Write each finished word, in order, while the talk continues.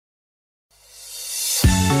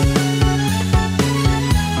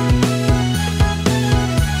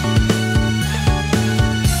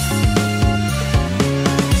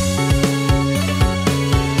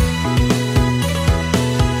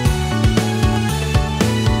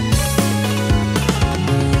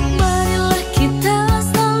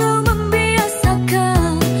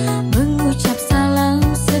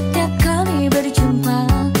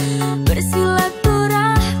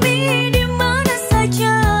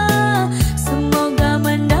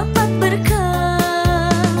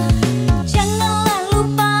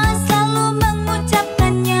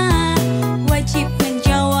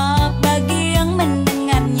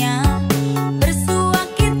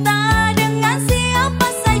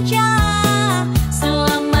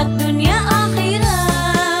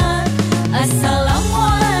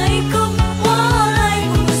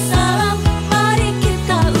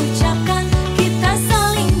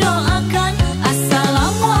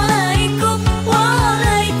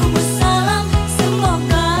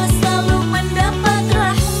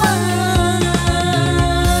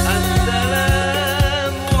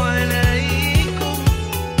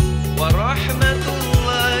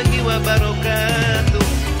wabarakatuh.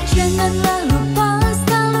 Janganlah lupa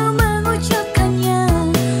selalu mengucapkannya,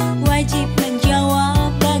 wajib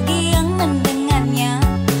menjawab bagi yang mendengarnya.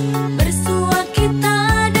 Bersua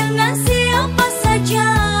kita dengan siapa saja,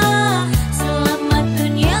 selamat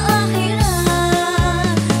dunia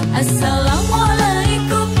akhirat.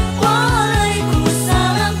 Assalamualaikum,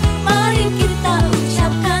 waalaikumsalam. Mari kita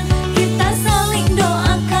ucapkan, kita saling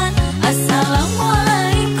doakan.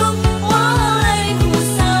 Assalamualaikum,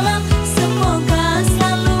 waalaikumsalam. Semoga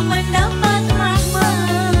selalu mendapat rahmat.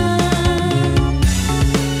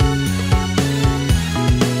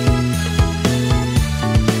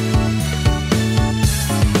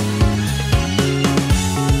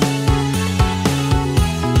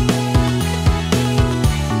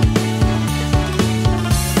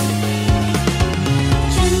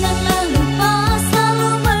 Janganlah lupa selalu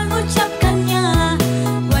mengucapkannya,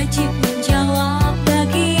 wajib menjawab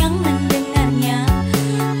bagi yang mendengarnya.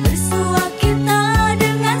 Bersua kita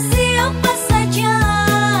dengan siapa saja,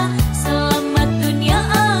 selamat dunia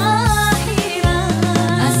akhirat.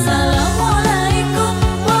 Assalamualaikum,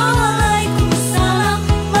 waalaikumsalam.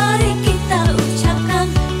 Mari kita ucapkan,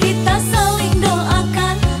 kita saling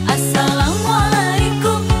doakan.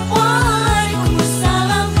 Assalamualaikum,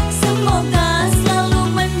 waalaikumsalam. Semoga selalu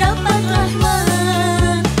mendapat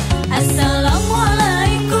rahmat.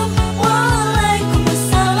 Assalamualaikum,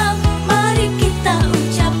 waalaikumsalam. Mari kita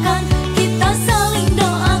ucapkan, kita saling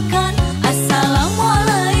doakan.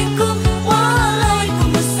 Assalamualaikum,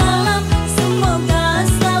 waalaikumsalam. Semoga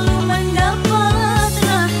selalu mendapat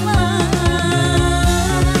rahmat.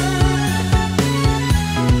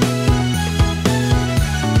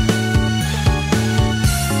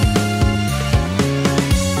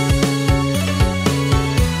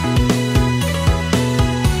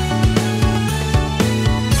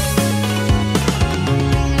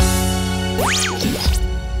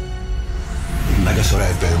 Nagasura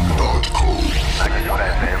FM.